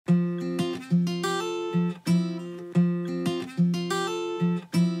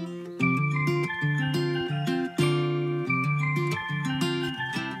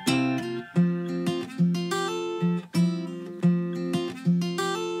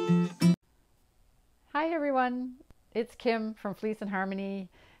Hi everyone, it's Kim from Fleece and Harmony.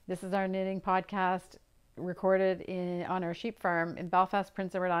 This is our knitting podcast recorded on our sheep farm in Belfast,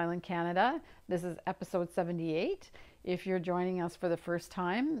 Prince Edward Island, Canada. This is episode 78. If you're joining us for the first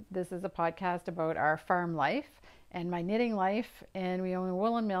time, this is a podcast about our farm life and my knitting life, and we own a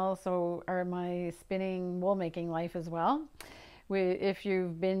woolen mill, so are my spinning wool making life as well. If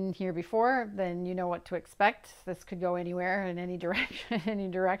you've been here before, then you know what to expect. This could go anywhere in any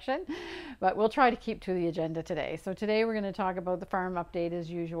direction, but we'll try to keep to the agenda today. So today we're going to talk about the farm update as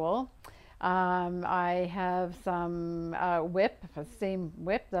usual. I have some whip, the same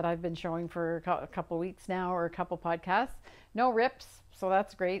whip that I've been showing for a couple weeks now, or a couple podcasts. No rips, so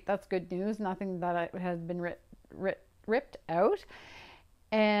that's great. That's good news. Nothing that has been ripped out.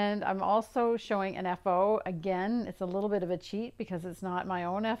 And I'm also showing an FO. Again, it's a little bit of a cheat because it's not my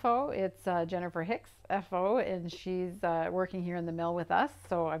own FO. It's Jennifer Hicks' FO, and she's working here in the mill with us.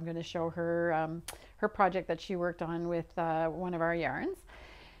 So I'm going to show her her project that she worked on with one of our yarns.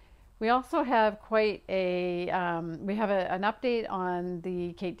 We also have quite a, we have an update on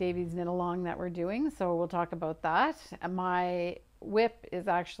the Kate Davies Knit Along that we're doing. So we'll talk about that. My whip is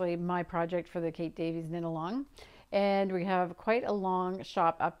actually my project for the Kate Davies Knit Along. And we have quite a long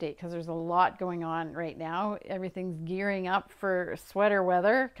shop update because there's a lot going on right now. Everything's gearing up for sweater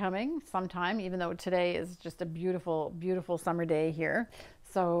weather coming sometime, even though today is just a beautiful, beautiful summer day here.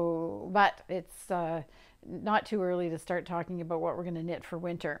 So, but it's not too early to start talking about what we're going to knit for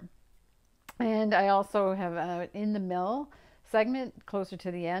winter. And I also have in the mill segment closer to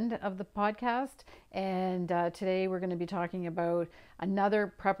the end of the podcast, and today we're going to be talking about another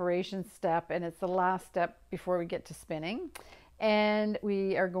preparation step, and it's the last step before we get to spinning. And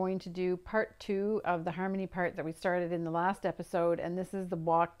we are going to do part 2 of the harmony part that we started in the last episode, and this is the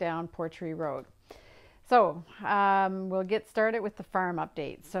walk down Portree Road. So we'll get started with the farm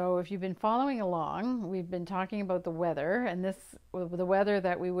update. So if you've been following along, we've been talking about the weather, and this the weather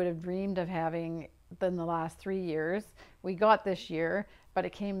that we would have dreamed of having in the last 3 years. We got this year, but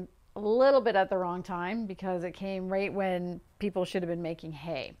it came a little bit at the wrong time because it came right when people should have been making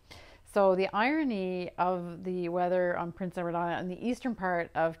hay. So the irony of the weather on Prince Edward Island, in the eastern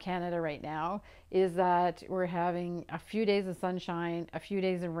part of Canada right now, is that we're having a few days of sunshine, a few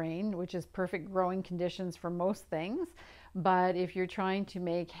days of rain, which is perfect growing conditions for most things. But if you're trying to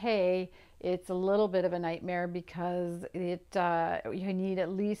make hay, it's a little bit of a nightmare because you need at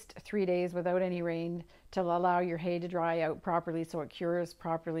least 3 days without any rain to allow your hay to dry out properly so it cures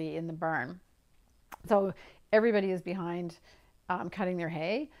properly in the barn. So everybody is behind cutting their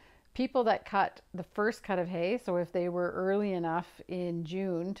hay. People that cut the first cut of hay, so if they were early enough in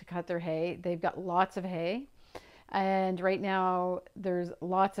June to cut their hay, they've got lots of hay. And right now there's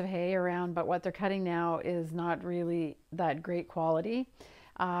lots of hay around, but what they're cutting now is not really that great quality.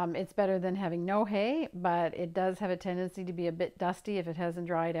 It's better than having no hay, but it does have a tendency to be a bit dusty if it hasn't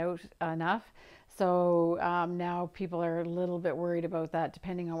dried out enough. So now people are a little bit worried about that,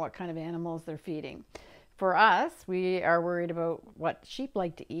 depending on what kind of animals they're feeding. For us, we are worried about what sheep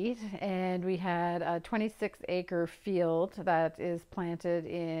like to eat, and we had a 26-acre field that is planted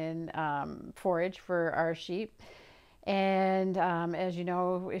in forage for our sheep. And as you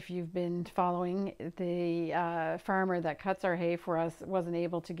know, if you've been following, the farmer that cuts our hay for us wasn't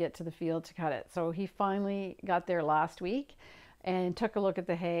able to get to the field to cut it. So he finally got there last week and took a look at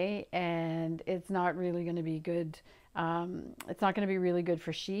the hay, and it's not really going to be good. It's not going to be really good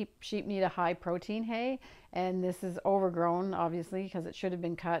for sheep. Sheep need a high protein hay, and this is overgrown, obviously, because it should have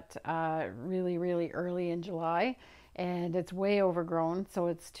been cut really, really early in July. And it's way overgrown, so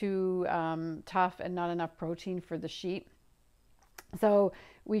it's too tough and not enough protein for the sheep. So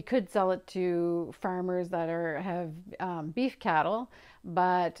we could sell it to farmers that have beef cattle,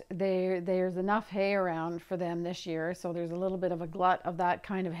 but there's enough hay around for them this year, so there's a little bit of a glut of that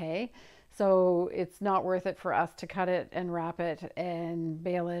kind of hay. So it's not worth it for us to cut it and wrap it and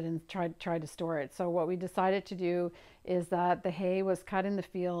bale it and try to store it. So what we decided to do is that the hay was cut in the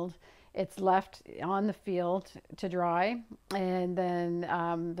field. It's left on the field to dry, and then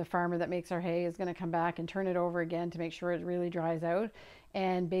the farmer that makes our hay is going to come back and turn it over again to make sure it really dries out.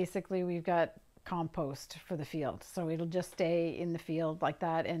 And basically we've got compost for the field, so it'll just stay in the field like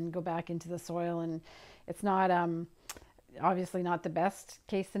that and go back into the soil. And it's not obviously not the best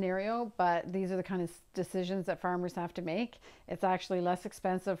case scenario, but these are the kind of decisions that farmers have to make. It's actually less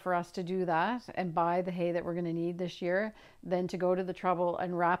expensive for us to do that and buy the hay that we're going to need this year than to go to the trouble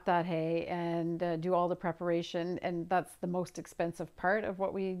and wrap that hay and do all the preparation. And that's the most expensive part of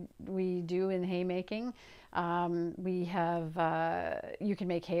what we do in haymaking. We have, you can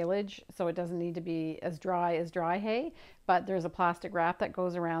make haylage, so it doesn't need to be as dry hay, but there's a plastic wrap that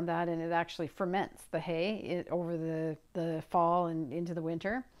goes around that, and it actually ferments the hay over the fall and into the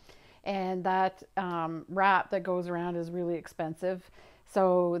winter. And that wrap that goes around is really expensive.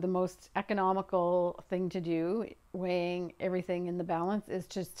 So the most economical thing to do, weighing everything in the balance, is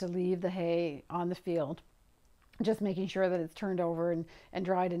just to leave the hay on the field, just making sure that it's turned over and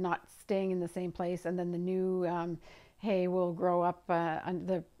dried and not staying in the same place. And then the new hay will grow up,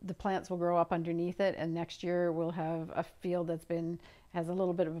 the plants will grow up underneath it, and next year we'll have a field has a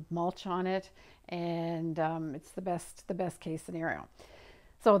little bit of mulch on it, and it's the best case scenario.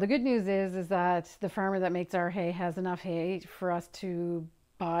 So the good news is that the farmer that makes our hay has enough hay for us to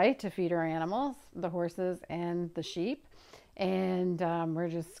buy to feed our animals, the horses and the sheep. And we're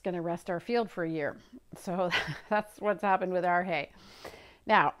just going to rest our field for a year. So that's what's happened with our hay.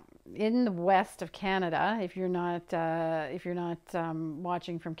 Now, in the west of Canada, if you're not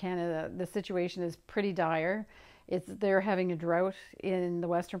watching from Canada, the situation is pretty dire. They're having a drought in the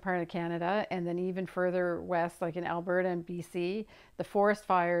western part of Canada, and then even further west, like in Alberta and BC, the forest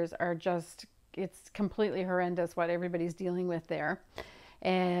fires are it's completely horrendous what everybody's dealing with there.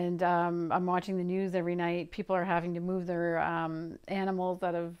 And I'm watching the news every night. People are having to move their animals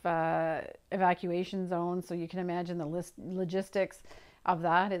out of evacuation zones, so you can imagine the logistics of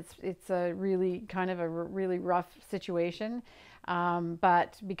that. It's a really really rough situation.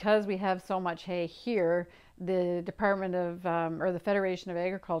 But because we have so much hay here, the Department of, or the Federation of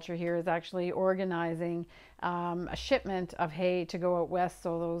Agriculture here is actually organizing a shipment of hay to go out west,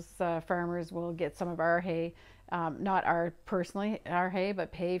 so those farmers will get some of our hay, not our hay,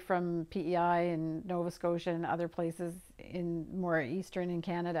 but pay from PEI and Nova Scotia and other places in more eastern in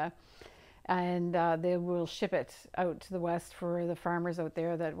Canada. And they will ship it out to the west for the farmers out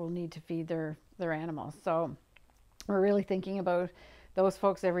there that will need to feed their animals. So we're really thinking about those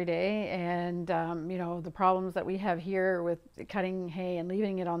folks every day, and the problems that we have here with cutting hay and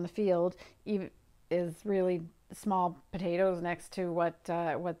leaving it on the field is really small potatoes next to what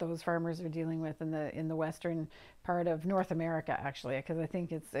those farmers are dealing with in the western part of North America, actually, because I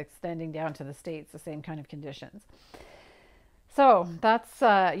think it's extending down to the States, the same kind of conditions. So that's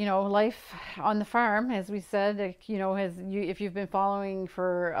life on the farm, as we said. If you've been following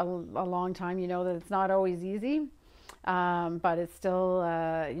for a long time, you know that it's not always easy. But it's still,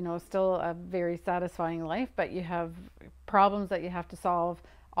 still a very satisfying life, but you have problems that you have to solve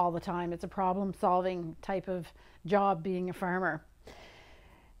all the time. It's a problem-solving type of job being a farmer.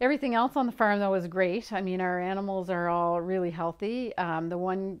 Everything else on the farm, though, is great. I mean, our animals are all really healthy. The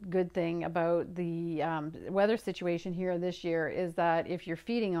one good thing about the weather situation here this year is that if you're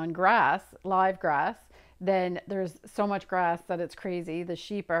feeding on grass, live grass, then there's so much grass that it's crazy. The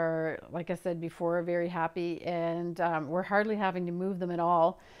sheep are, like I said before, very happy, and we're hardly having to move them at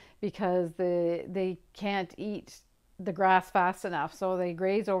all because they can't eat the grass fast enough. So they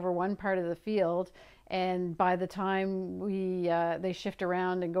graze over one part of the field, and by the time they shift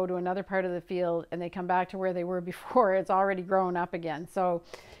around and go to another part of the field and they come back to where they were before, it's already grown up again. So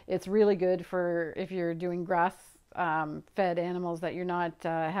it's really good for if you're doing grass fed animals, that you're not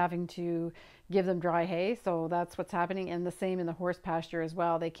having to give them dry hay. So that's what's happening, and the same in the horse pasture as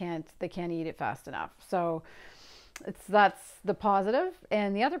well. They can't eat it fast enough. So that's the positive.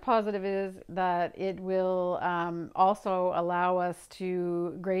 And the other positive is that it will also allow us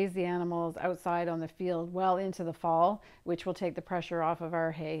to graze the animals outside on the field well into the fall, which will take the pressure off of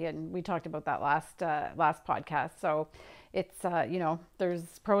our hay. And we talked about that last podcast. So it's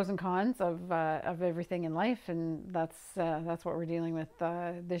there's pros and cons of everything in life, and that's what we're dealing with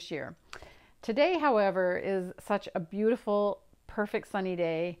this year. Today, however, is such a beautiful, perfect sunny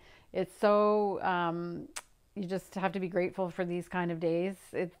day. It's so you just have to be grateful for these kind of days.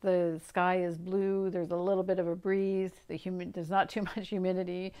 The sky is blue. There's a little bit of a breeze. There's not too much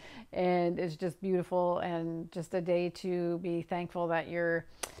humidity, and it's just beautiful, and just a day to be thankful that you're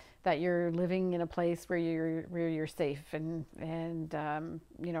living in a place where you're safe and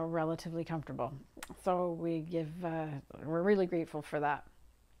relatively comfortable. So we're really grateful for that.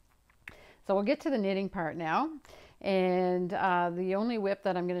 So we'll get to the knitting part now. And the only whip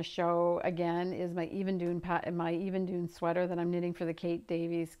that I'm going to show again is my Evendoon sweater that I'm knitting for the Kate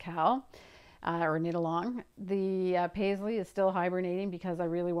Davies Cal or Knit Along. The paisley is still hibernating because I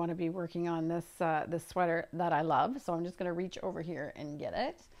really want to be working on this sweater that I love. So I'm just going to reach over here and get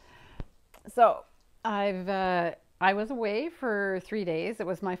it. So I was away for 3 days. It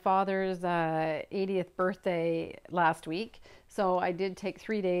was my father's 80th birthday last week. So I did take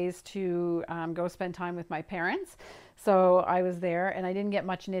 3 days to go spend time with my parents. So I was there and I didn't get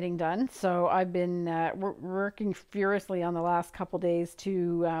much knitting done. So I've been working furiously on the last couple days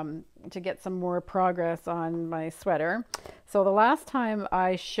to get some more progress on my sweater. So the last time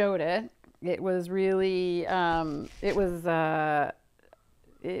I showed it, it was really, it was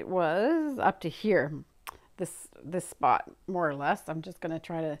up to here, this spot, more or less. I'm just going to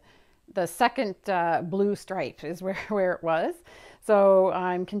try to, the second blue stripe is where it was. So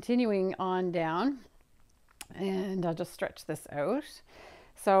I'm continuing on down, and I'll just stretch this out.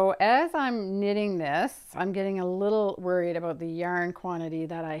 So as I'm knitting this, I'm getting a little worried about the yarn quantity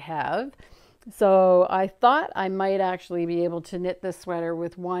that I have. So I thought I might actually be able to knit this sweater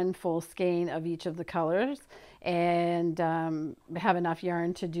with one full skein of each of the colors, and have enough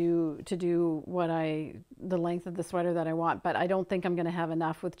yarn to do the length of the sweater that I want. But I don't think I'm going to have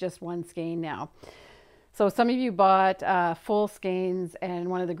enough with just one skein now. So some of you bought full skeins and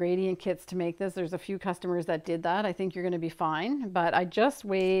one of the gradient kits to make this. There's a few customers that did that. I think you're going to be fine. But I just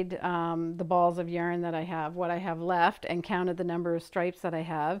weighed the balls of yarn that I have, what I have left, and counted the number of stripes that I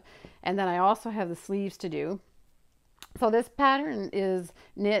have. And then I also have the sleeves to do. So this pattern is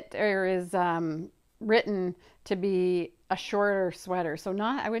written to be a shorter sweater. So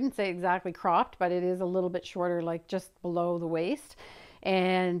I wouldn't say exactly cropped, but it is a little bit shorter, like just below the waist.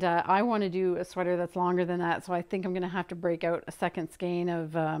 And I want to do a sweater that's longer than that, so I think I'm going to have to break out a second skein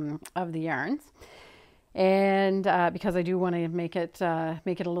of the yarns, and because I do want to make it a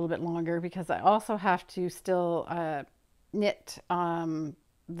little bit longer, because I also have to still knit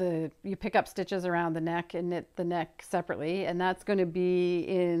you pick up stitches around the neck and knit the neck separately, and that's going to be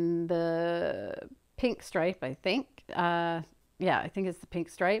in the pink stripe, I think. Yeah, I think it's the pink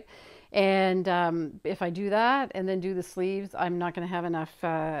stripe. And if I do that and then do the sleeves, I'm not going to have enough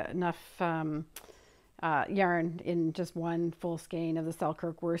yarn in just one full skein of the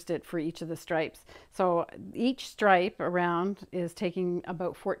Selkirk worsted for each of the stripes. So each stripe around is taking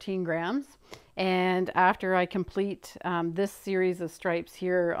about 14 grams. And after I complete this series of stripes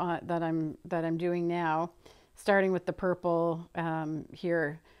here that I'm doing now, starting with the purple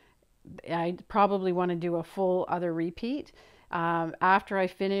here, I probably want to do a full other repeat. After I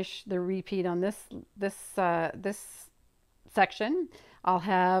finish the repeat on this section, I'll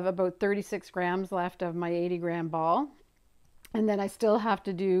have about 36 grams left of my 80-gram ball, and then I still have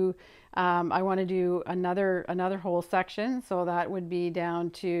to do. I want to do another whole section, so that would be down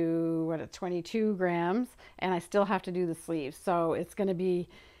to 22 grams, and I still have to do the sleeves. So it's going to be.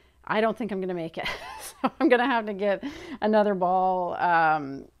 I don't think I'm going to make it. So I'm going to have to get another ball.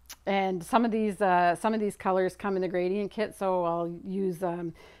 And some of these colors come in the gradient kit, so I'll use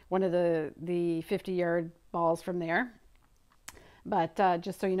one of the 50-yard balls from there. But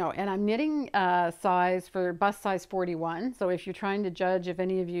just so you know, and I'm knitting size for bust size 41. So if you're trying to judge if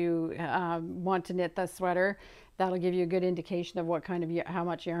any of you want to knit this sweater, that'll give you a good indication of what kind of how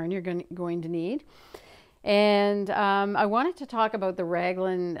much yarn you're going to need. And I wanted to talk about the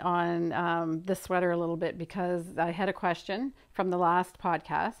raglan on this sweater a little bit, because I had a question from the last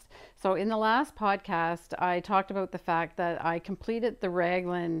podcast. So in the last podcast, I talked about the fact that I completed the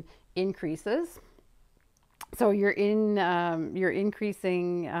raglan increases. So you're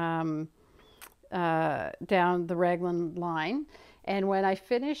increasing down the raglan line. And when I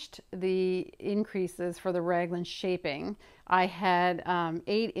finished the increases for the raglan shaping, I had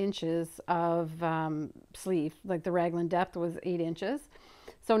 8 inches of sleeve, like the raglan depth was 8 inches.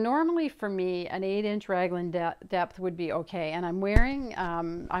 So normally for me, an 8-inch raglan depth would be okay. And I'm wearing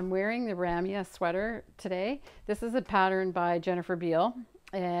the Ramia sweater today. This is a pattern by Jennifer Beal,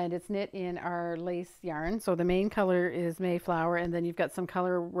 and it's knit in our lace yarn. So the main color is Mayflower, and then you've got some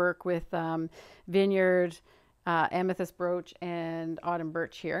color work with Vineyard, amethyst brooch, and autumn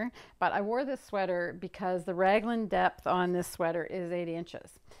birch here. But I wore this sweater because the raglan depth on this sweater is 8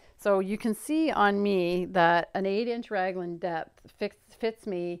 inches. So you can see on me that an 8-inch raglan depth fits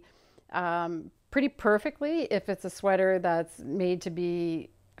me pretty perfectly if it's a sweater that's made to be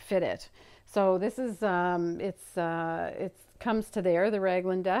fitted. So this is it comes to there, the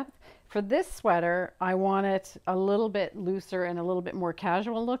raglan depth. For this sweater, I want it a little bit looser and a little bit more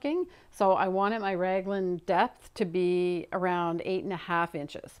casual looking. So I wanted my raglan depth to be around 8.5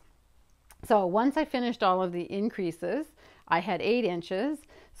 inches. So once I finished all of the increases, I had 8 inches.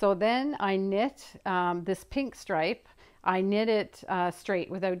 So then I knit this pink stripe. I knit it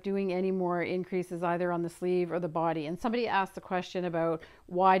straight without doing any more increases either on the sleeve or the body. And somebody asked the question about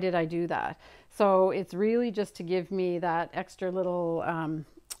why did I do that? So it's really just to give me that extra little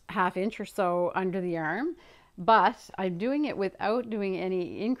 ½ inch or so under the arm. but I'm doing it without doing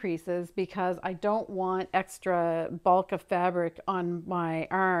any increases because I don't want extra bulk of fabric on my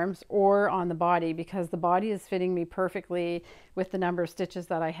arms or on the body, because the body is fitting me perfectly with the number of stitches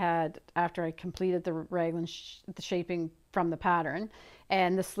that I had after I completed the raglan the shaping from the pattern,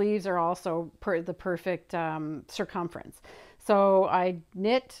 and the sleeves are also the perfect circumference. So I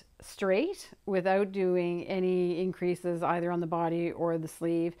knit straight without doing any increases either on the body or the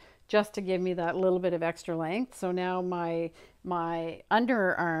sleeve, just to give me that little bit of extra length. So now my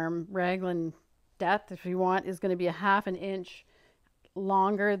underarm raglan depth, if you want, is going to be a half an inch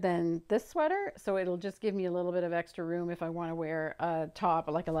longer than this sweater. So it'll just give me a little bit of extra room if I want to wear a top,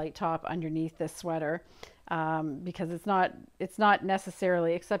 like a light top underneath this sweater. Because it's not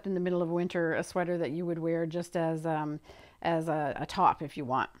necessarily, except in the middle of winter, a sweater that you would wear just as a top if you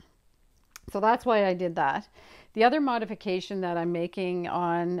want. So that's why I did that. The other modification that I'm making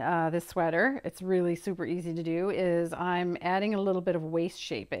on this sweater, it's really super easy to do, is I'm adding a little bit of waist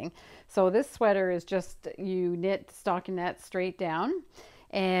shaping. So this sweater is just, you knit stockinette straight down,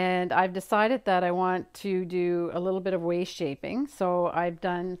 and I've decided that I want to do a little bit of waist shaping. So I've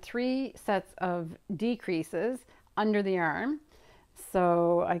done 3 sets of decreases under the arm.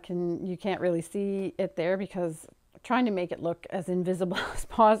 So you can't really see it there because trying to make it look as invisible as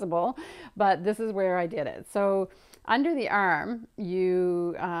possible, but this is where I did it. So under the arm,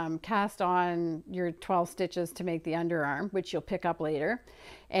 you cast on your 12 stitches to make the underarm, which you'll pick up later.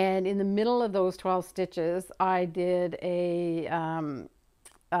 And in the middle of those 12 stitches, I did a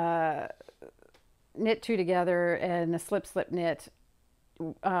knit 2 together and a slip knit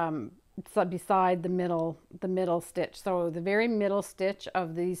beside the middle stitch. So the very middle stitch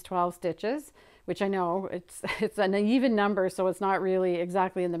of these 12 stitches, which I know it's an even number, so it's not really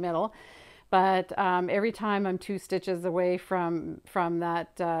exactly in the middle, but every time I'm 2 stitches away from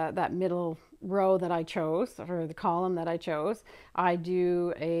that middle row that I chose, or the column that I chose, I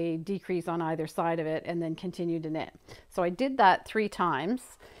do a decrease on either side of it and then continue to knit. So I did that 3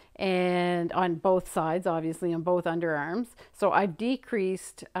 times, and on both sides, obviously on both underarms. So I've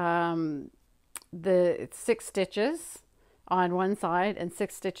decreased the 6 stitches on one side and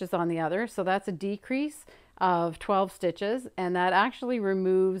 6 stitches on the other. So that's a decrease of 12 stitches, and that actually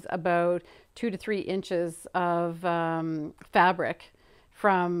removes about 2 to 3 inches of fabric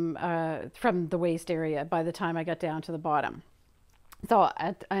from the waist area by the time I got down to the bottom. So,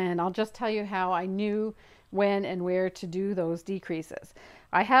 and I'll just tell you how I knew when and where to do those decreases.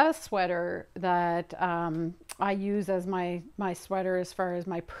 I have a sweater that I use as my sweater as far as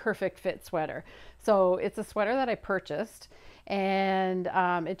my perfect fit sweater. So it's a sweater that I purchased, and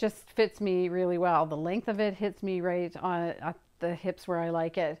it just fits me really well. The length of it hits me right on at the hips where I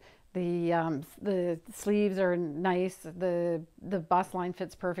like it. The sleeves are nice. The bust line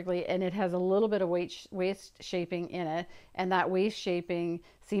fits perfectly, and it has a little bit of waist shaping in it, and that waist shaping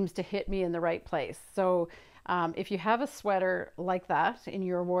seems to hit me in the right place. So if you have a sweater like that in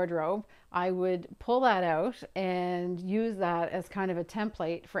your wardrobe, I would pull that out and use that as kind of a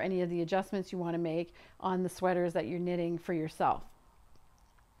template for any of the adjustments you want to make on the sweaters that you're knitting for yourself.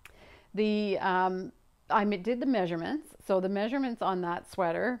 I did the measurements. So the measurements on that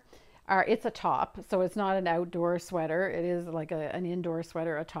sweater are, it's a top, so it's not an outdoor sweater. It is like an indoor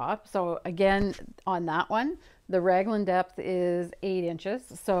sweater, a top. So again, on that one, the raglan depth is 8 inches.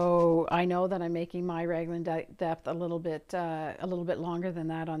 So I know that I'm making my raglan depth a little bit longer than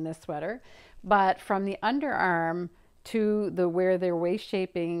that on this sweater. But from the underarm to where their waist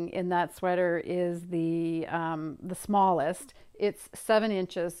shaping in that sweater is the smallest, it's 7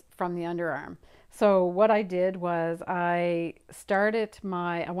 inches from the underarm. So what I did was I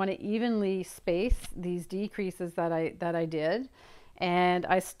want to evenly space these decreases that I did, and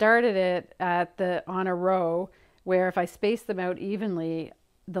I started it on a row where if I space them out evenly,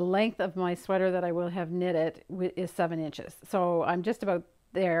 the length of my sweater that I will have knitted is 7 inches. So I'm just about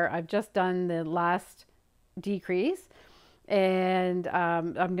there. I've just done the last decrease, and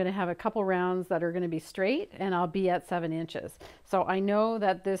I'm going to have a couple rounds that are going to be straight, and I'll be at 7 inches. So I know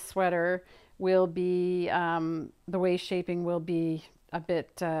that this sweater will be, the waist shaping will be a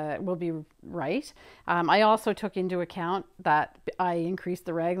bit, will be right. I also took into account that I increased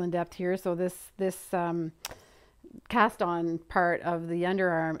the raglan depth here. So this cast on part of the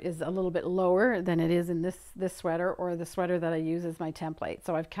underarm is a little bit lower than it is in this sweater, or the sweater that I use as my template.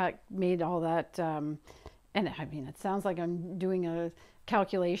 So I've made all that, and I mean, it sounds like I'm doing a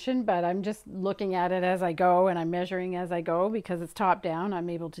calculation, but I'm just looking at it as I go, and I'm measuring as I go because it's top down. I'm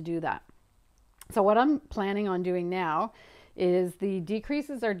able to do that. So what I'm planning on doing now is the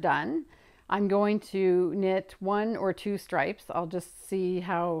decreases are done. I'm going to knit 1 or 2 stripes. I'll just see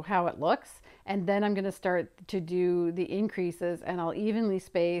how it looks. And then I'm going to start to do the increases, and I'll evenly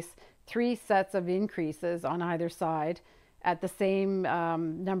space 3 sets of increases on either side at the same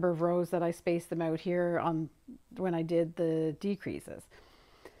number of rows that I spaced them out here on when I did the decreases.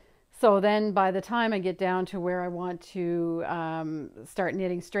 So then by the time I get down to where I want to start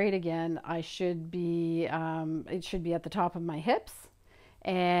knitting straight again, I should be, it should be at the top of my hips.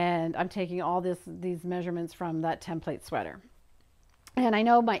 And I'm taking all these measurements from that template sweater. And I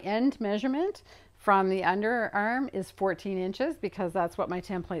know my end measurement from the underarm is 14 inches because that's what my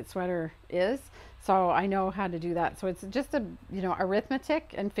template sweater is. So I know how to do that. So it's just a, you know,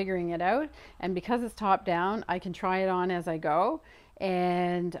 arithmetic and figuring it out. And because it's top down, I can try it on as I go.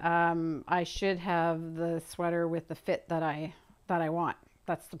 And I should have the sweater with the fit that I want.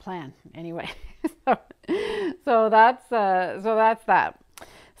 That's the plan anyway. so that's that.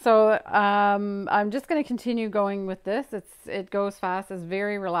 So I'm just going to continue going with this. It goes fast. It's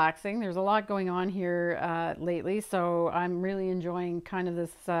very relaxing. There's a lot going on here lately, so I'm really enjoying kind of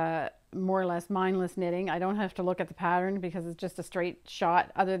this more or less mindless knitting. I don't have to look at the pattern because it's just a straight shot,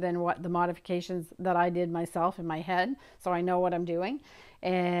 other than what the modifications that I did myself in my head, so I know what I'm doing.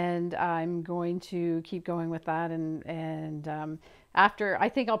 And I'm going to keep going with that. And after, I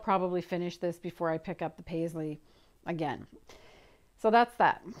think I'll probably finish this before I pick up the paisley again. So that's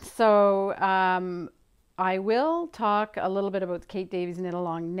that. So I will talk a little bit about Kate Davies Knit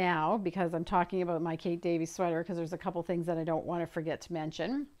Along now, because I'm talking about my Kate Davies sweater, because there's a couple things that I don't want to forget to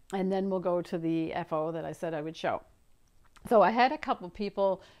mention. And then we'll go to the FO that I said I would show. So I had a couple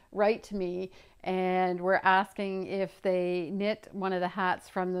people write to me and were asking if they knit one of the hats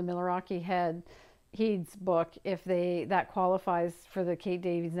from the Milwaukee Heed's book, if that qualifies for the Kate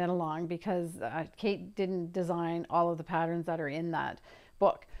Davies Knit Along, because Kate didn't design all of the patterns that are in that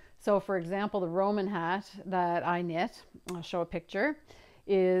book. So for example, the Roman hat that I knit, I'll show a picture,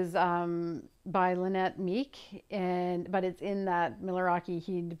 is by Lynette Meek, but it's in that Milwaukee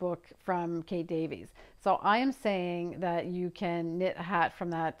Heed book from Kate Davies. So I am saying that you can knit a hat from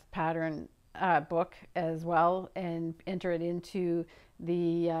that pattern book as well and enter it into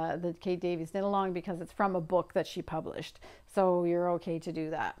the Kate Davies Knit Along, because it's from a book that she published. So you're okay to do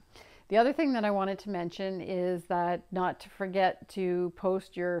that. The other thing that I wanted to mention is that not to forget to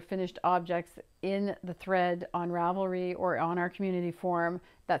post your finished objects in the thread on Ravelry or on our community forum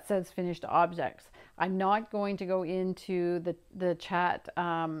that says finished objects. I'm not going to go into the chat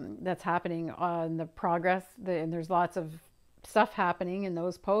that's happening on the progress, and there's lots of stuff happening in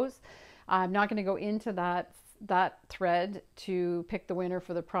those posts. I'm not going to go into that thread to pick the winner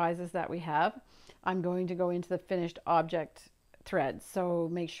for the prizes that we have. I'm going to go into the finished object thread. So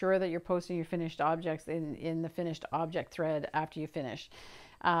make sure that you're posting your finished objects in the finished object thread after you finish.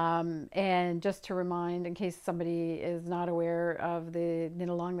 And just to remind, in case somebody is not aware of the knit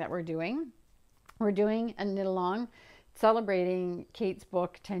along that we're doing a knit along celebrating Kate's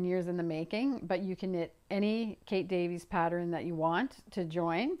book 10 years in the making, but you can knit any Kate Davies pattern that you want to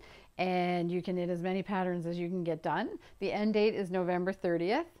join, and you can knit as many patterns as you can get done. The end date is November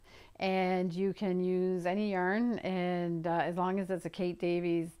 30th. And you can use any yarn, and as long as it's a Kate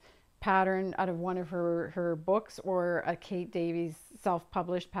Davies pattern out of one of her books or a Kate Davies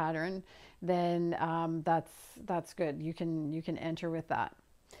self-published pattern, then that's good. You can enter with that.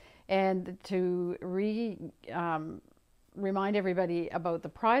 And to remind everybody about the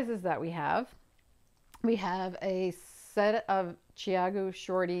prizes that we have a set of Chiago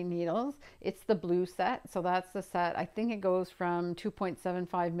Shorty needles. It's the blue set, so that's the set. I think it goes from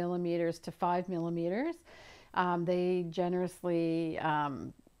 2.75 millimeters to 5 millimeters. They generously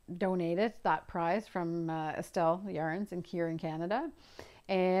donated that prize from Estelle Yarns here in Canada.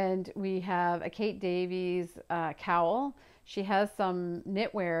 And we have a Kate Davies cowl. She has some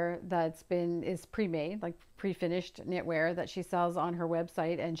knitwear is pre-made, like pre-finished knitwear that she sells on her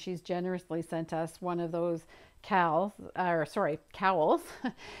website, and she's generously sent us one of those cowls,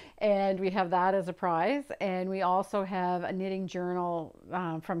 and we have that as a prize. And we also have a knitting journal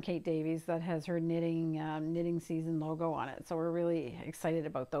from Kate Davies that has her knitting season logo on it. So we're really excited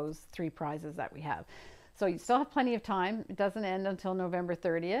about those 3 prizes that we have. So you still have plenty of time. It doesn't end until November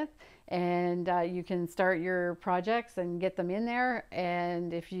 30th, and you can start your projects and get them in there.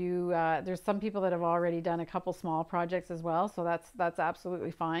 And if you, there's some people that have already done a couple small projects as well, so that's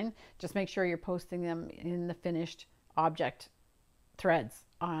absolutely fine. Just make sure you're posting them in the finished object threads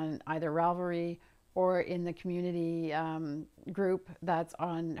on either Ravelry or in the community group that's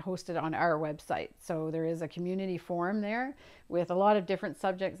hosted on our website. So there is a community forum there with a lot of different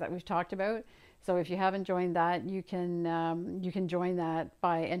subjects that we've talked about. So if you haven't joined that, you can join that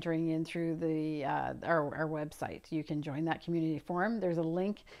by entering in through the our website. You can join that community forum. There's a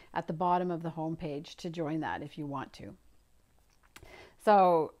link at the bottom of the homepage to join that if you want to.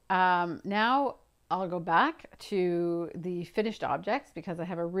 So now I'll go back to the finished objects because I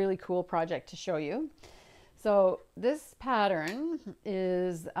have a really cool project to show you. So this pattern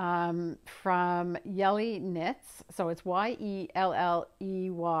is from Yelley Knits. So it's Yelley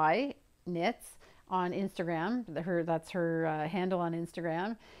Knits on Instagram. That's her handle on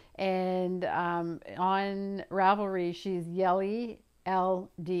Instagram. And on Ravelry, she's Yelley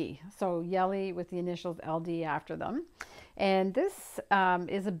LD. So Yelley with the initials LD after them. And this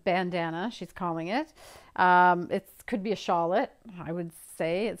is a bandana, she's calling it. It could be a shawlet, I would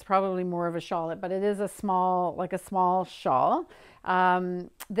say. It's probably more of a shawlet, but it is a small, like a small shawl.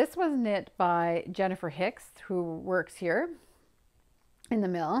 This was knit by Jennifer Hicks, who works here in the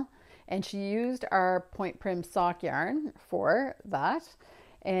mill. And she used our point prim sock yarn for that.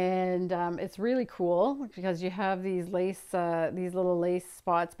 And it's really cool because you have these lace, these little lace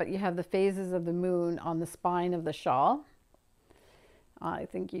spots, but you have the phases of the moon on the spine of the shawl. I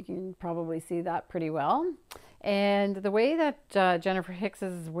think you can probably see that pretty well. And the way that Jennifer Hicks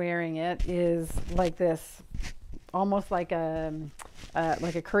is wearing it is like this, almost like a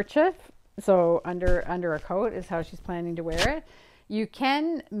kerchief. So under a coat is how she's planning to wear it. You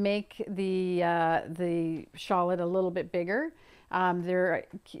can make the shawlet a little bit bigger. There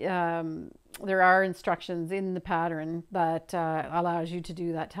are instructions in the pattern that allows you to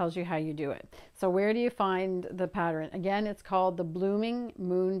do that, tells you how you do it. So where do you find the pattern? Again, it's called the Blooming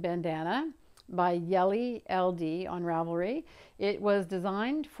Moon Bandana by Yelley LD on Ravelry. It was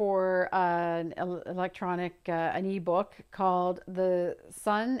designed for an electronic, an ebook called the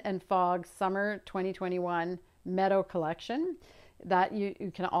Sun and Fog Summer 2021 Meadow Collection. That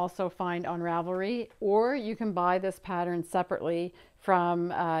you can also find on Ravelry, or you can buy this pattern separately from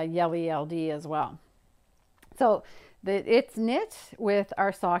Yelley LD as well. So it's knit with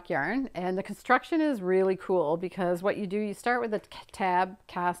our sock yarn, and the construction is really cool because what you do, you start with a tab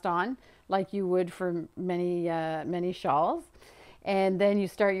cast on like you would for many shawls, and then you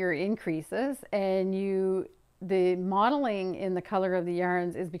start your increases, and the modeling in the color of the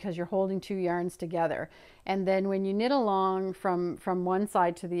yarns is because you're holding two yarns together. And then when you knit along from one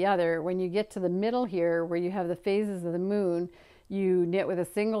side to the other, when you get to the middle here where you have the phases of the moon, you knit with a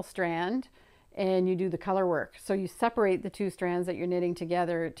single strand and you do the color work. So you separate the two strands that you're knitting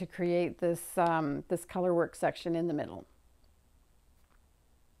together to create this, this color work section in the middle.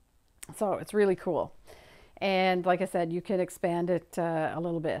 So it's really cool. And like I said, you can expand it a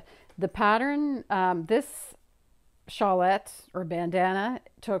little bit. The pattern, this shawlet or bandana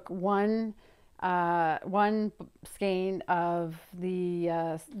took one skein of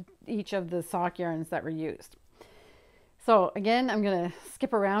the each of the sock yarns that were used. So again, I'm going to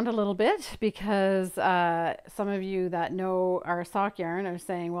skip around a little bit because some of you that know our sock yarn are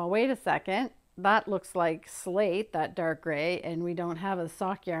saying, well, wait a second, that looks like slate, that dark gray, and we don't have a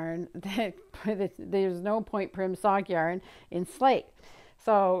sock yarn there's no point prim sock yarn in slate.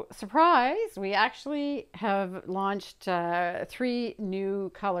 So surprise, we actually have launched 3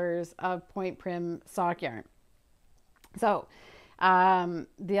 new colors of point prim sock yarn. So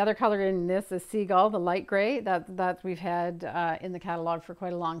the other color in this is Seagull, the light gray that we've had in the catalog for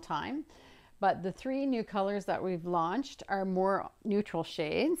quite a long time. But the 3 new colors that we've launched are more neutral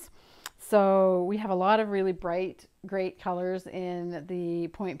shades. So we have a lot of really bright, great colors in the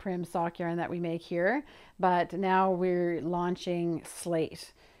point prim sock yarn that we make here. But now we're launching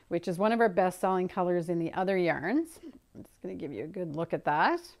Slate, which is one of our best-selling colors in the other yarns. I'm just going to give you a good look at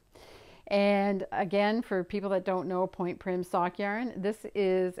that. And again, for people that don't know point prim sock yarn, this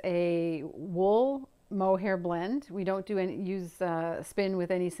is a wool mohair blend. We don't do use spin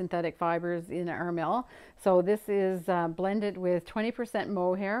with any synthetic fibers in our mill. So this is blended with 20%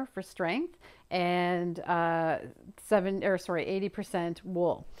 mohair for strength and 80%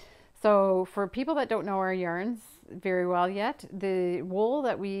 wool. So for people that don't know our yarns very well yet, the wool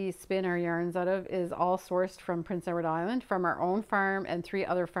that we spin our yarns out of is all sourced from Prince Edward Island, from our own farm and 3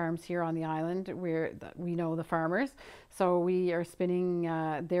 other farms here on the island where we know the farmers. So we are spinning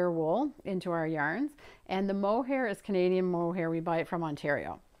their wool into our yarns. And the mohair is Canadian mohair. We buy it from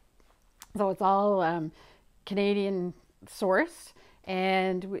Ontario. So it's all Canadian sourced.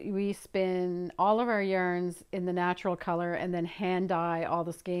 And we spin all of our yarns in the natural color and then hand dye all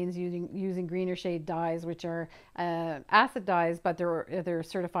the skeins using greener shade dyes, which are acid dyes, but they're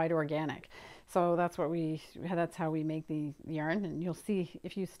certified organic. So that's how we make the yarn, and you'll see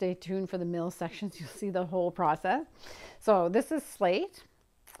if you stay tuned for the mill sections, you'll see the whole process. So this is Slate,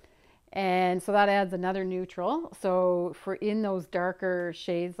 And so that adds another neutral. So for in those darker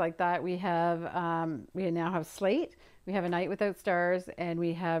shades like that, we now have slate, we have a night without stars, and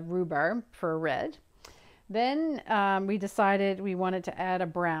we have rhubarb for red. Then we decided we wanted to add a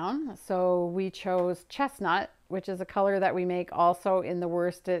brown, so we chose chestnut, which is a color that we make also in the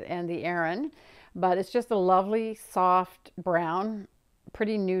worsted and the Aran, but it's just a lovely soft brown,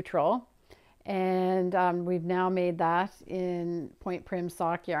 pretty neutral. And we've now made that in point prim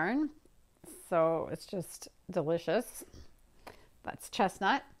sock yarn, so it's just delicious. That's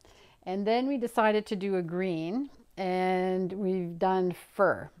chestnut. And then we decided to do a green, and we've done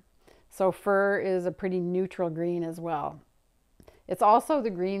fir. So fir is a pretty neutral green as well. It's also the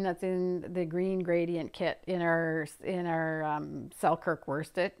green that's in the green gradient kit in our Selkirk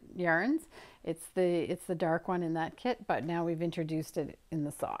worsted yarns. It's the dark one in that kit, but now we've introduced it in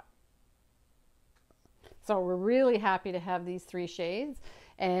the sock. So we're really happy to have these three shades,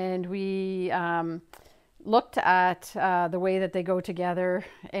 and we looked at the way that they go together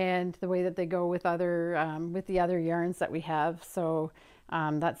and the way that they go with the other yarns that we have. So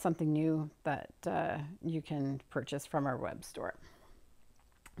that's something new that you can purchase from our web store.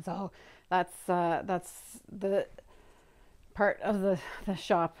 So that's the part of the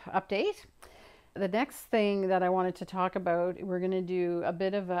shop update. The next thing that I wanted to talk about, we're going to do a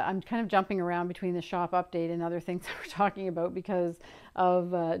bit of I'm kind of jumping around between the shop update and other things that we're talking about because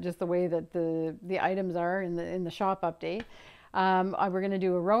of just the way that the items are in the shop update. We're going to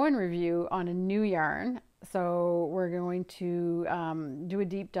do a Rowan review on a new yarn. So we're going to do a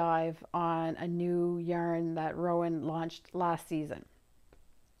deep dive on a new yarn that Rowan launched last season.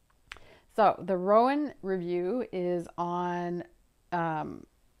 So the Rowan review is on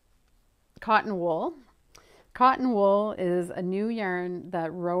cotton wool. Cotton wool is a new yarn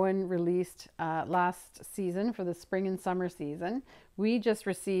that Rowan released last season for the spring and summer season. We just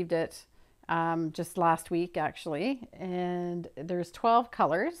received it just last week actually, and there's 12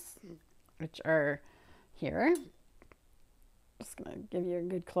 colors, which are here. Just going to give you a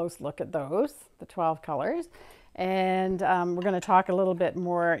good close look at those, the 12 colors, and we're going to talk a little bit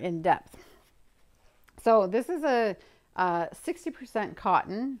more in depth. So this is a 60%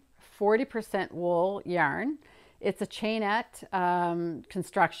 cotton, 40% wool yarn. It's a chainette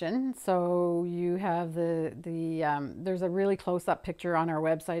construction, so you have there's a really close-up picture on our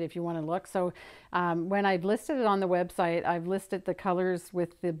website if you want to look. So when I've listed it on the website, I've listed the colors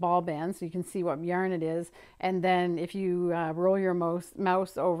with the ball band so you can see what yarn it is, and then if you roll your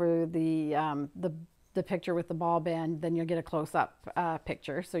mouse over the picture with the ball band, then you'll get a close-up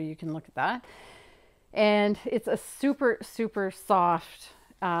picture so you can look at that. And it's a super, super soft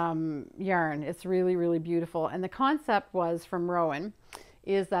yarn. It's really, really beautiful. And the concept was from Rowan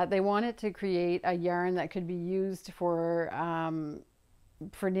is that they wanted to create a yarn that could be used for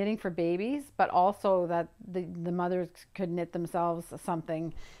knitting for babies, but also that the mothers could knit themselves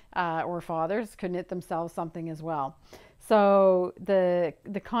something, or fathers could knit themselves something as well. So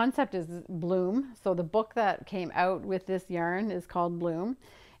the concept is Bloom. So the book that came out with this yarn is called Bloom.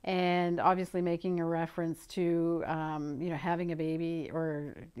 And obviously making a reference to having a baby,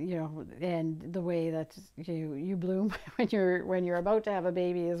 or and the way that you bloom when you're about to have a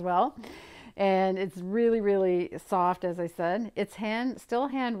baby as well. And it's really, really soft, as I said. It's still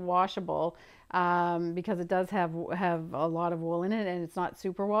hand washable because it does have a lot of wool in it, and it's not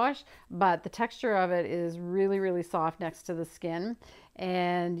super wash, but the texture of it is really, really soft next to the skin,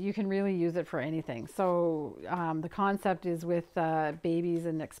 and you can really use it for anything. So the concept is with babies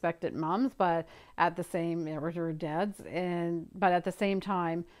and expectant moms, but at the same, or dads, but at the same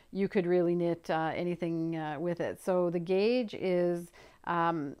time, you could really knit anything with it. So the gauge is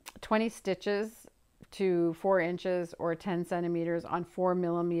 20 stitches to 4 inches or 10 centimeters on 4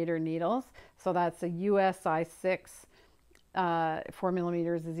 millimeter needles. So that's a US size 6. 4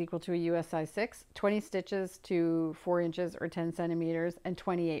 millimeters is equal to a US size 6, 20 stitches to 4 inches or 10 centimeters, and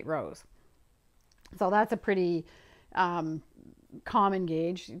 28 rows. So that's a pretty common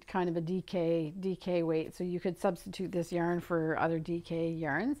gauge, kind of a DK weight. So you could substitute this yarn for other DK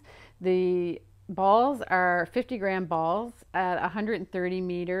yarns. The balls are 50-gram balls at 130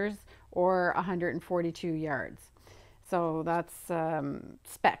 meters or 142 yards. So that's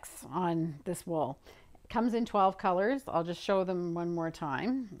specs on this wool. Comes in 12 colors. I'll just show them one more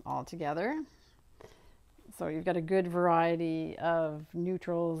time all together. So you've got a good variety of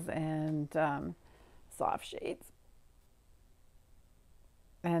neutrals and soft shades.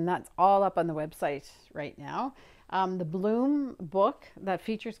 And that's all up on the website right now. The Bloom book that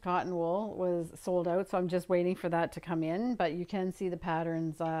features cotton wool was sold out, so I'm just waiting for that to come in, but you can see the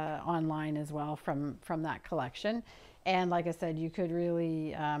patterns online as well from that collection. And like I said, you could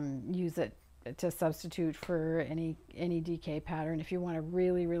really use it to substitute for any DK pattern if you want a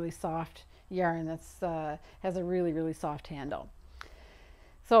really soft yarn that's has a really soft handle.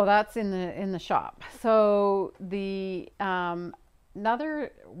 So that's in the shop. So the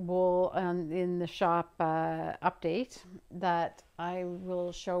another wool in the shop update that I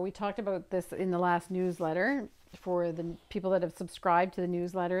will show. We talked about this in the last newsletter. For the people that have subscribed to the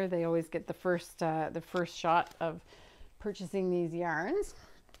newsletter, they always get the first shot of purchasing these yarns.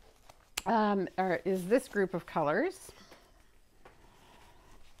 Is this group of colors.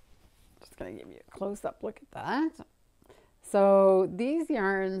 Just going to give you a close-up look at that. So these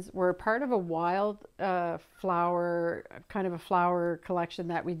yarns were part of a wild flower, kind of a flower collection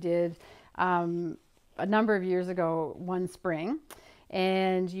that we did a number of years ago, one spring.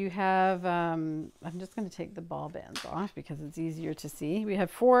 And you have, I'm just going to take the ball bands off because it's easier to see. We have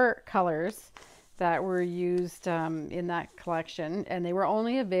 4 colors that were used in that collection, and they were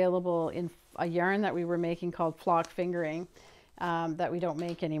only available in a yarn that we were making called flock fingering that we don't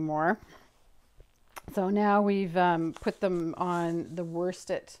make anymore. So now we've put them on the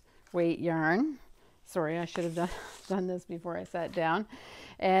worsted weight yarn. Sorry, I should have done this before I sat down.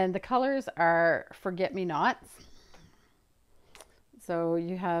 And the colors are Forget-Me-Nots. So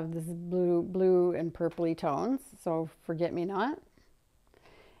you have this blue and purpley tones. So Forget-Me-Not.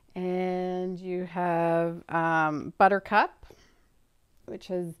 And you have Buttercup, which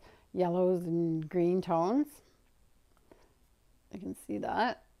has yellows and green tones. You can see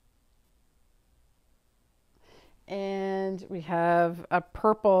that. And we have a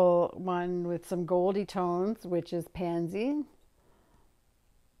purple one with some goldy tones, which is Pansy.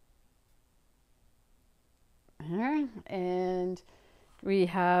 And we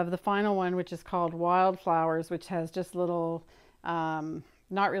have the final one, which is called Wildflowers, which has just little,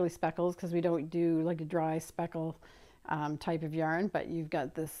 not really speckles because we don't do like a dry speckle type of yarn, but you've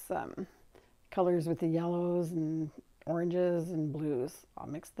got this colors with the yellows and oranges and blues all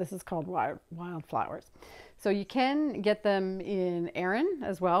mixed. This is called Wildflowers. So you can get them in Aran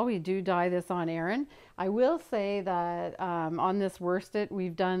as well. We do dye this on Aran. I will say that on this worsted,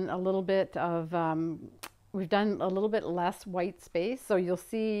 we've done a little bit less white space. So you'll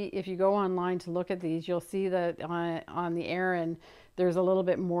see, if you go online to look at these, you'll see that on the Aran, there's a little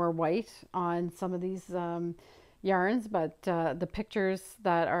bit more white on some of these yarns, but the pictures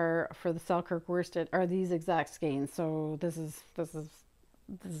that are for the Selkirk worsted are these exact skeins. So this is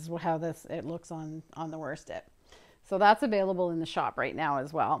how it looks on the worsted. So that's available in the shop right now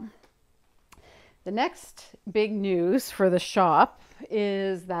as well. The next big news for the shop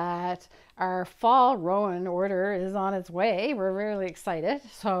is that our fall Rowan order is on its way. We're really excited.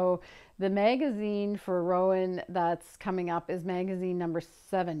 So the magazine for Rowan that's coming up is magazine number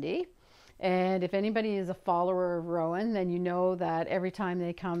 70. And if anybody is a follower of Rowan, then you know that every time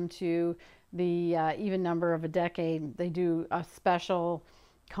they come to the even number of a decade, they do a special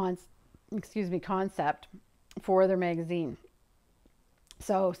concept for their magazine.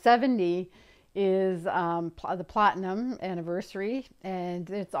 So 70 is the platinum anniversary, and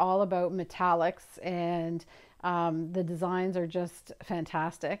it's all about metallics, and the designs are just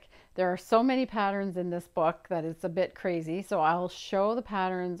fantastic. There are so many patterns in this book that it's a bit crazy, so I'll show the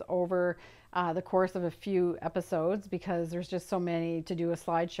patterns over the course of a few episodes because there's just so many to do a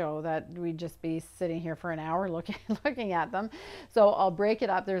slideshow that we'd just be sitting here for an hour looking at them. So I'll break it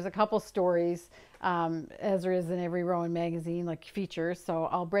up. There's a couple stories as there is in every Rowan magazine, like features. So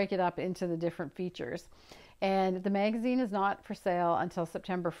I'll break it up into the different features. And the magazine is not for sale until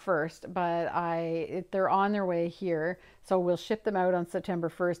September 1st, but they're on their way here. So we'll ship them out on September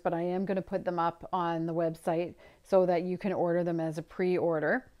 1st, but I am going to put them up on the website so that you can order them as a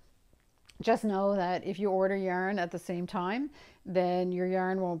pre-order. Just know that if you order yarn at the same time, then your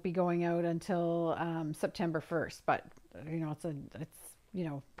yarn won't be going out until September 1st. But it's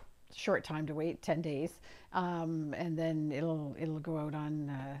short time to wait, 10 days, and then it'll go out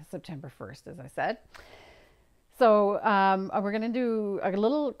on September 1st, as I said. So we're going to do a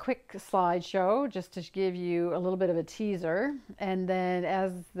little quick slideshow just to give you a little bit of a teaser. And then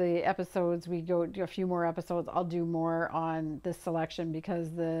as the episodes, we go to a few more episodes, I'll do more on this selection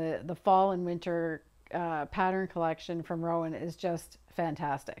because the fall and winter pattern collection from Rowan is just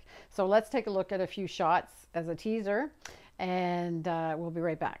fantastic. So let's take a look at a few shots as a teaser, and we'll be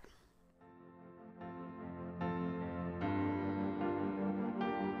right back.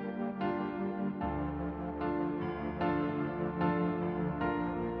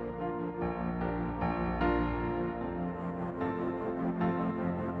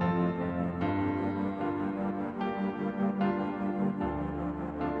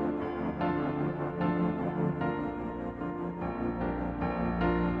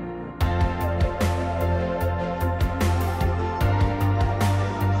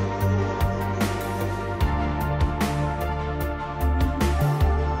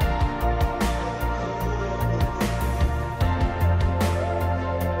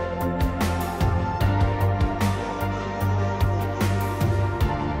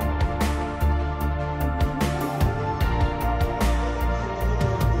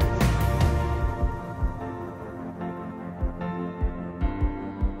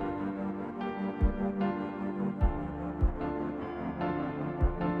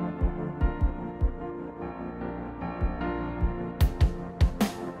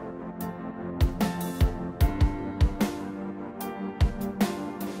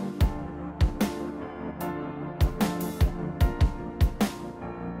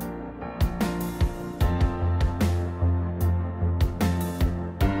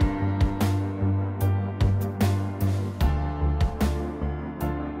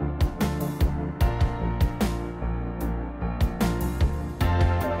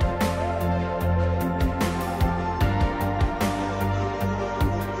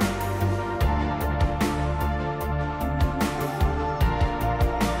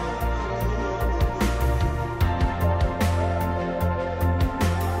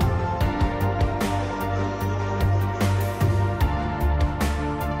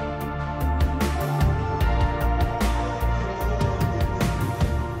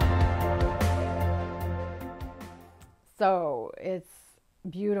 So it's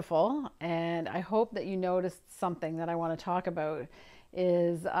beautiful, and I hope that you noticed something that I want to talk about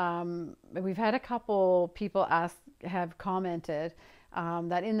is we've had a couple people have commented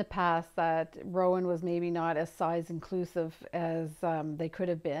that in the past that Rowan was maybe not as size inclusive as they could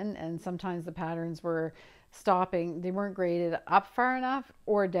have been, and sometimes the patterns were stopping, they weren't graded up far enough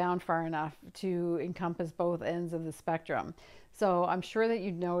or down far enough to encompass both ends of the spectrum. So I'm sure that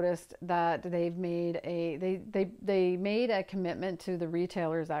you noticed that they've made they made a commitment to the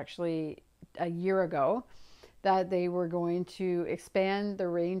retailers actually a year ago that they were going to expand the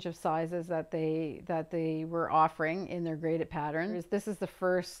range of sizes that they were offering in their graded patterns. This is the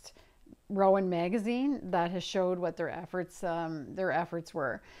first Rowan Magazine that has showed what their efforts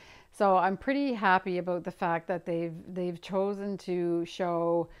were. So I'm pretty happy about the fact that they've chosen to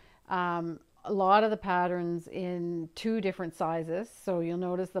show a lot of the patterns in 2 different sizes. So you'll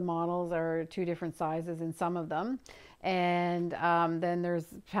notice the models are 2 different sizes in some of them, and then there's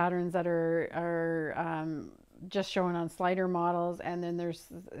patterns that are just showing on slider models, and then there's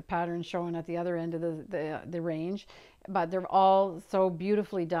patterns showing at the other end of the range, but they're all so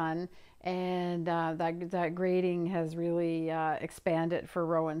beautifully done, and that grading has really expanded for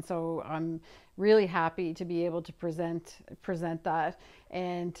Rowan. So I'm really happy to be able to present that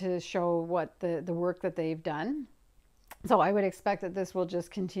and to show what the work that they've done. So I would expect that this will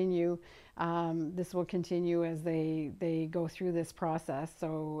just continue. This will continue as they go through this process.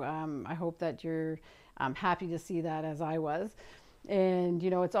 So I hope that you're happy to see that, as I was. And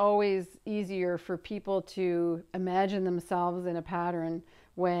it's always easier for people to imagine themselves in a pattern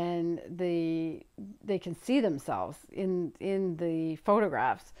when they can see themselves in the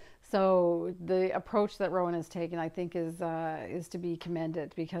photographs. So the approach that Rowan has taken, I think, is to be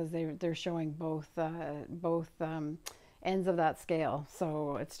commended, because they're showing both ends of that scale.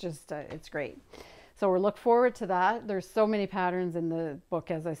 So it's just it's great. So we'll look forward to that. There's so many patterns in the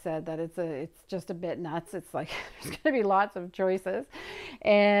book, as I said, that it's just a bit nuts. It's like there's going to be lots of choices,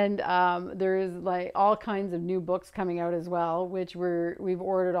 and there's like all kinds of new books coming out as well, which we've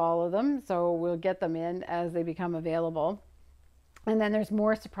ordered all of them. So we'll get them in as they become available. And then there's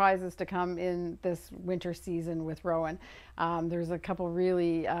more surprises to come in this winter season with Rowan. There's a couple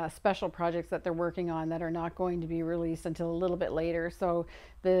really special projects that they're working on that are not going to be released until a little bit later. So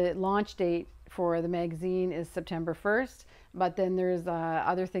the launch date for the magazine is September 1st, but then there's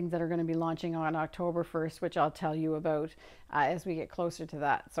other things that are going to be launching on October 1st, which I'll tell you about as we get closer to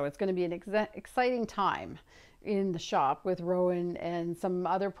that. So it's going to be an exciting time in the shop with Rowan, and some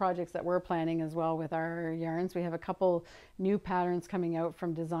other projects that we're planning as well with our yarns. We have a couple new patterns coming out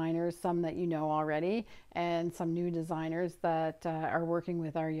from designers, some that you know already, and some new designers that are working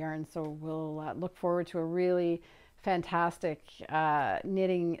with our yarns. So we'll look forward to a really fantastic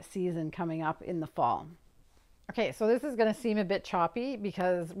knitting season coming up in the fall. Okay, so this is going to seem a bit choppy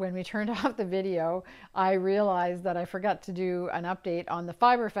because when we turned off the video, I realized that I forgot to do an update on the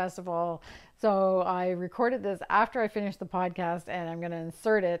Fibre Festival. So I recorded this after I finished the podcast, and I'm going to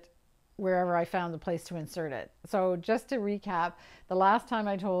insert it wherever I found the place to insert it. So just to recap, the last time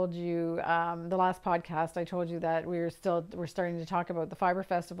I told you, the last podcast, I told you that we're starting to talk about the Fibre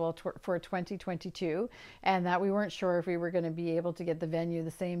Festival for 2022, and that we weren't sure if we were going to be able to get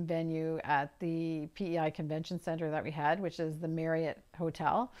the same venue at the PEI Convention Center that we had, which is the Marriott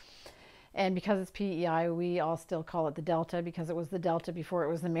Hotel. And because it's PEI, we all still call it the Delta, because it was the Delta before it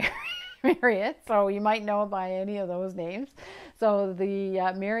was the Marriott. So you might know it by any of those names. So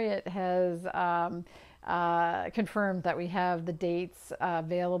the Marriott has confirmed that we have the dates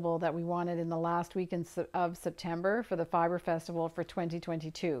available that we wanted in the last week of September for the Fibre Festival for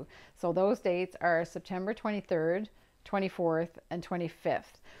 2022. So those dates are September 23rd, 24th, and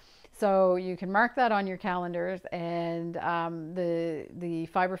 25th. So you can mark that on your calendars, and the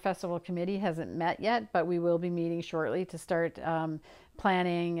Fibre Festival Committee hasn't met yet, but we will be meeting shortly to start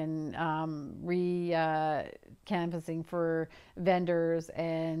planning and canvassing for vendors,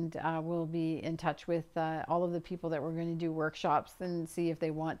 and we'll be in touch with all of the people that we're going to do workshops and see if they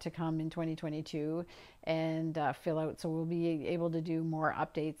want to come in 2022 and fill out. So we'll be able to do more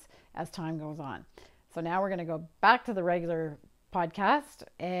updates as time goes on. So now we're going to go back to the regular podcast,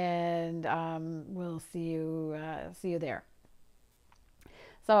 and we'll see you there.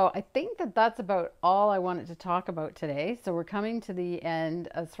 So I think that that's about all I wanted to talk about today. So we're coming to the end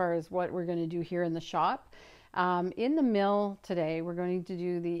as far as what we're going to do here in the shop. In the mill today, we're going to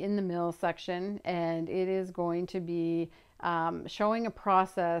do the in the mill section, and it is going to be showing a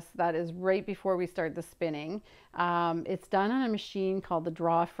process that is right before we start the spinning. It's done on a machine called the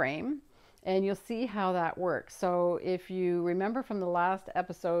draw frame, and you'll see how that works. So if you remember from the last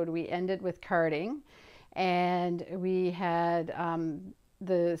episode, we ended with carding, and we had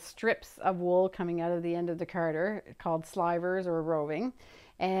the strips of wool coming out of the end of the carder called slivers or roving,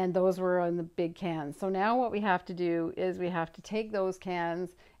 and those were on the big cans. So now what we have to do is we have to take those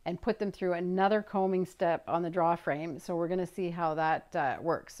cans and put them through another combing step on the draw frame. So we're going to see how that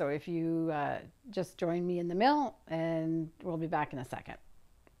works. So if you just join me in the mill, and we'll be back in a second.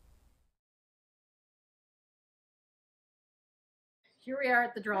 Here we are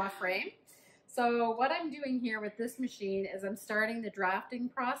at the draw frame. So what I'm doing here with this machine is I'm starting the drafting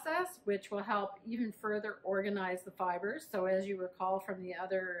process, which will help even further organize the fibers. So as you recall from the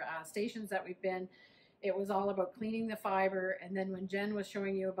other stations that we've been, it was all about cleaning the fiber, and then when Jen was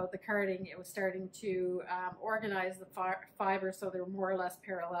showing you about the carding, it was starting to organize the fiber so they're more or less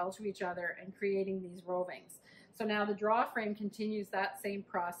parallel to each other and creating these rovings. So now the draw frame continues that same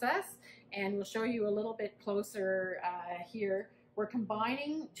process, and we'll show you a little bit closer here. We're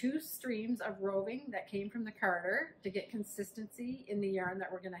combining two streams of roving that came from the carder to get consistency in the yarn that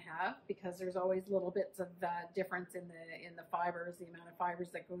we're going to have, because there's always little bits of difference in the fibers, the amount of fibers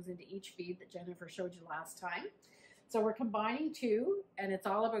that goes into each feed that Jennifer showed you last time. So we're combining two, and it's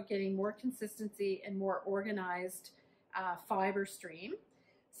all about getting more consistency and more organized fiber stream.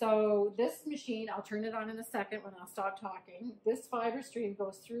 So this machine, I'll turn it on in a second when I'll stop talking. This fiber stream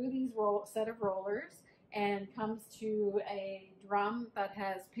goes through these set of rollers and comes to a drum that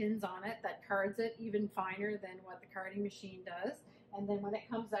has pins on it that cards it even finer than what the carding machine does. And then when it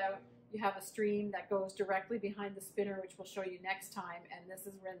comes out, you have a stream that goes directly behind the spinner, which we'll show you next time. And this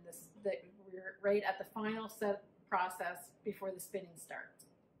is when we're right at the final set process before the spinning starts.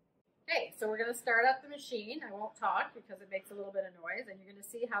 Okay, so we're going to start up the machine. I won't talk because it makes a little bit of noise, and you're going to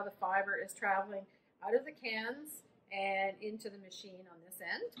see how the fiber is traveling out of the cans and into the machine on this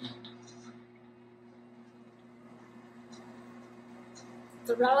end. It's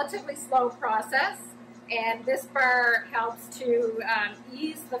a relatively slow process, and this bar helps to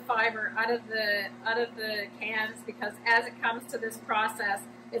ease the fiber out of the cans, because as it comes to this process,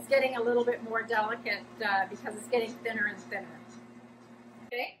 it's getting a little bit more delicate because it's getting thinner and thinner.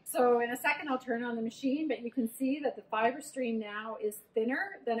 Okay, so in a second I'll turn on the machine, but you can see that the fiber stream now is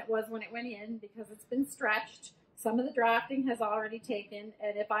thinner than it was when it went in because it's been stretched. Some of the drafting has already taken,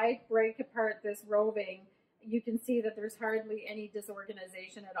 and if I break apart this roving, you can see that there's hardly any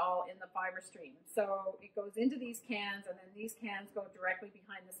disorganization at all in the fiber stream. So it goes into these cans, and then these cans go directly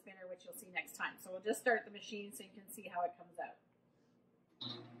behind the spinner, which you'll see next time. So we'll just start the machine so you can see how it comes out.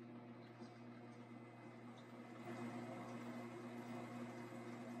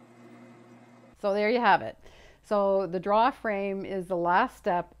 So there you have it. So the draw frame is the last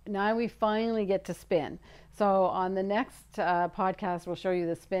step. Now we finally get to spin. So on the next podcast, we'll show you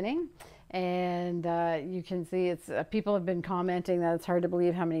the spinning. And you can see it's people have been commenting that it's hard to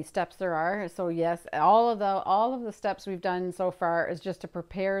believe how many steps there are. So yes, all of the steps we've done so far is just to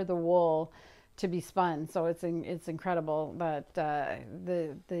prepare the wool to be spun. So it's incredible that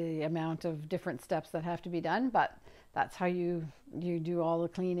the amount of different steps that have to be done. But that's how you do all the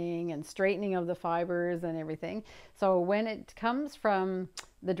cleaning and straightening of the fibers and everything. So when it comes from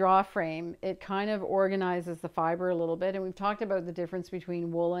the draw frame, it kind of organizes the fiber a little bit. And we've talked about the difference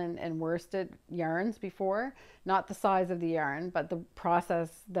between woolen and worsted yarns before, not the size of the yarn, but the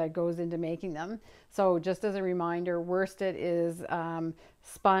process that goes into making them. So just as a reminder, worsted is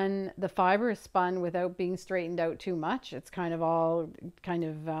spun, the fiber is spun without being straightened out too much. It's kind of all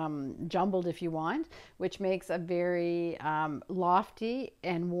jumbled if you want, which makes a very lofty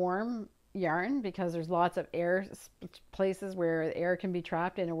and warm yarn, because there's lots of air places where air can be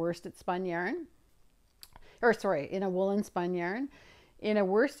trapped in a worsted spun yarn, or sorry, in a woolen spun yarn. In a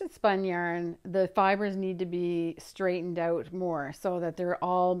worsted spun yarn, the fibers need to be straightened out more so that they're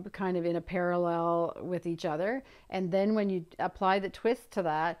all kind of in a parallel with each other. And then when you apply the twist to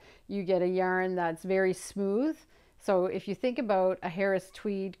that, you get a yarn that's very smooth. So if you think about a Harris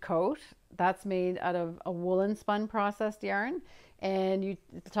tweed coat, that's made out of a woolen spun processed yarn. And you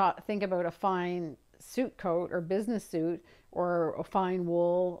think about a fine suit coat or business suit or a fine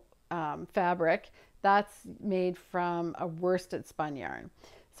wool fabric, that's made from a worsted spun yarn.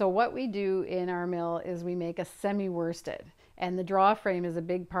 So what we do in our mill is we make a semi-worsted, and the draw frame is a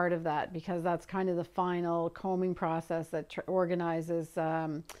big part of that, because that's kind of the final combing process that organizes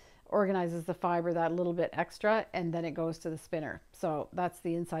the fiber that little bit extra, and then it goes to the spinner. So that's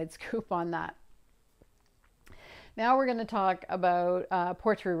the inside scoop on that. Now we're going to talk about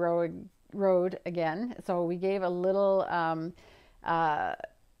Portree Road again. So we gave a little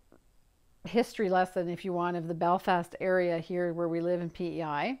history lesson, if you want, of the Belfast area here where we live in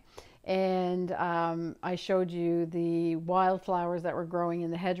PEI. And I showed you the wildflowers that were growing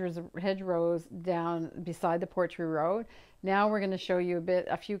in the hedgerows down beside the Portree Road. Now we're going to show you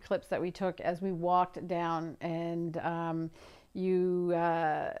a few clips that we took as we walked down, and you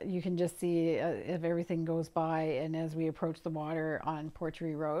can just see if everything goes by and as we approach the water on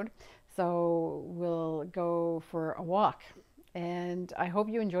Portree Road. So we'll go for a walk. And I hope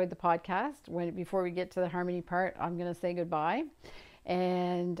you enjoyed the podcast. Before we get to the harmony part, I'm going to say goodbye.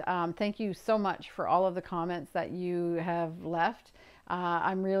 And thank you so much for all of the comments that you have left.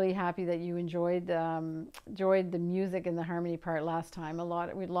 I'm really happy that you enjoyed the music and the harmony part last time. A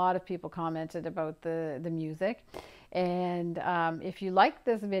lot of people commented about the music. And if you like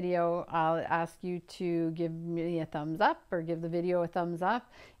this video, I'll ask you to give me a thumbs up or give the video a thumbs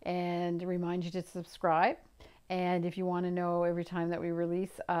up, and remind you to subscribe. And if you want to know every time that we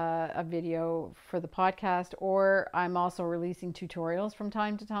release a video for the podcast, or I'm also releasing tutorials from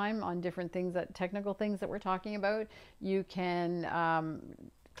time to time on different things, technical things that we're talking about, you can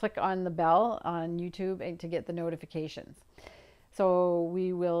click on the bell on YouTube to get the notifications. So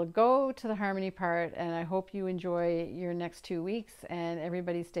we will go to the harmony part, and I hope you enjoy your next 2 weeks, and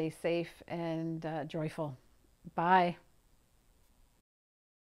everybody stay safe and joyful. Bye.